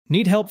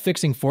Need help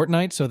fixing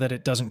Fortnite so that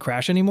it doesn't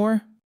crash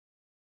anymore?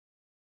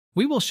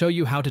 We will show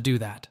you how to do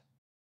that.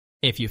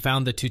 If you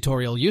found the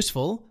tutorial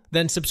useful,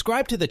 then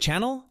subscribe to the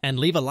channel and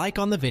leave a like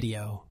on the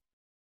video.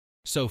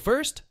 So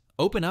first,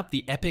 open up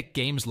the Epic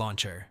Games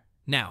Launcher.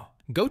 Now,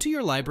 go to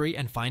your library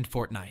and find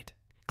Fortnite.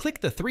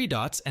 Click the 3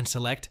 dots and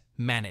select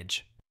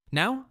Manage.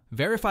 Now,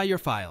 verify your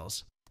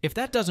files. If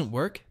that doesn't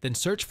work, then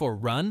search for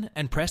Run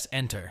and press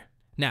Enter.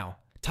 Now,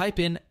 type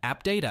in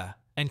App Data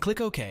and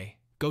click OK.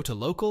 Go to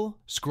Local,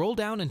 scroll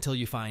down until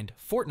you find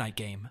Fortnite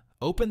Game.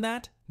 Open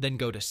that, then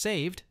go to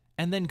Saved,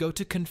 and then go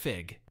to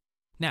Config.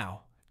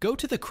 Now, go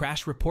to the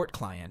Crash Report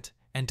client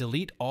and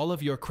delete all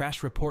of your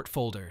Crash Report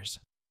folders.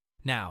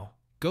 Now,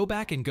 go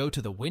back and go to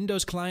the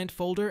Windows client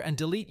folder and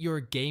delete your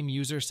game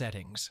user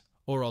settings.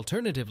 Or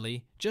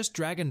alternatively, just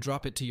drag and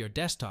drop it to your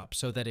desktop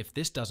so that if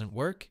this doesn't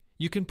work,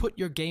 you can put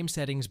your game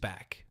settings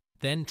back.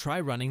 Then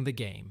try running the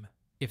game.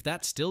 If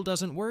that still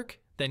doesn't work,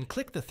 then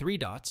click the 3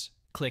 dots,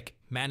 click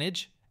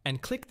Manage, and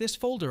click this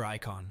folder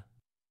icon.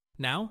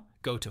 Now,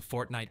 go to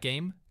Fortnite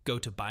Game, go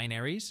to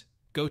Binaries,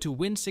 go to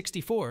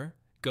Win64,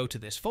 go to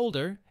this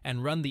folder,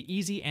 and run the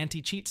easy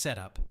anti-cheat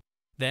setup.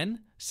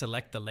 Then,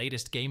 select the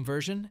latest game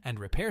version and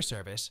repair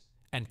service,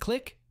 and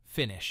click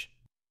Finish.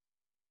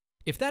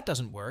 If that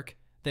doesn't work,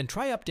 then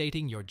try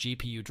updating your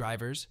GPU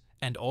drivers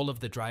and all of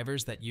the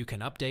drivers that you can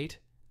update,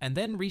 and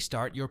then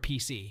restart your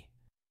PC.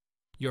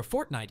 Your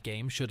Fortnite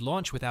game should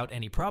launch without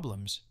any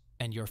problems,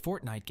 and your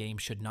Fortnite game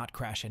should not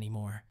crash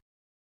anymore.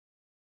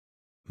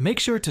 Make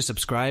sure to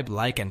subscribe,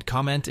 like, and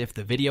comment if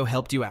the video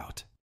helped you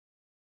out.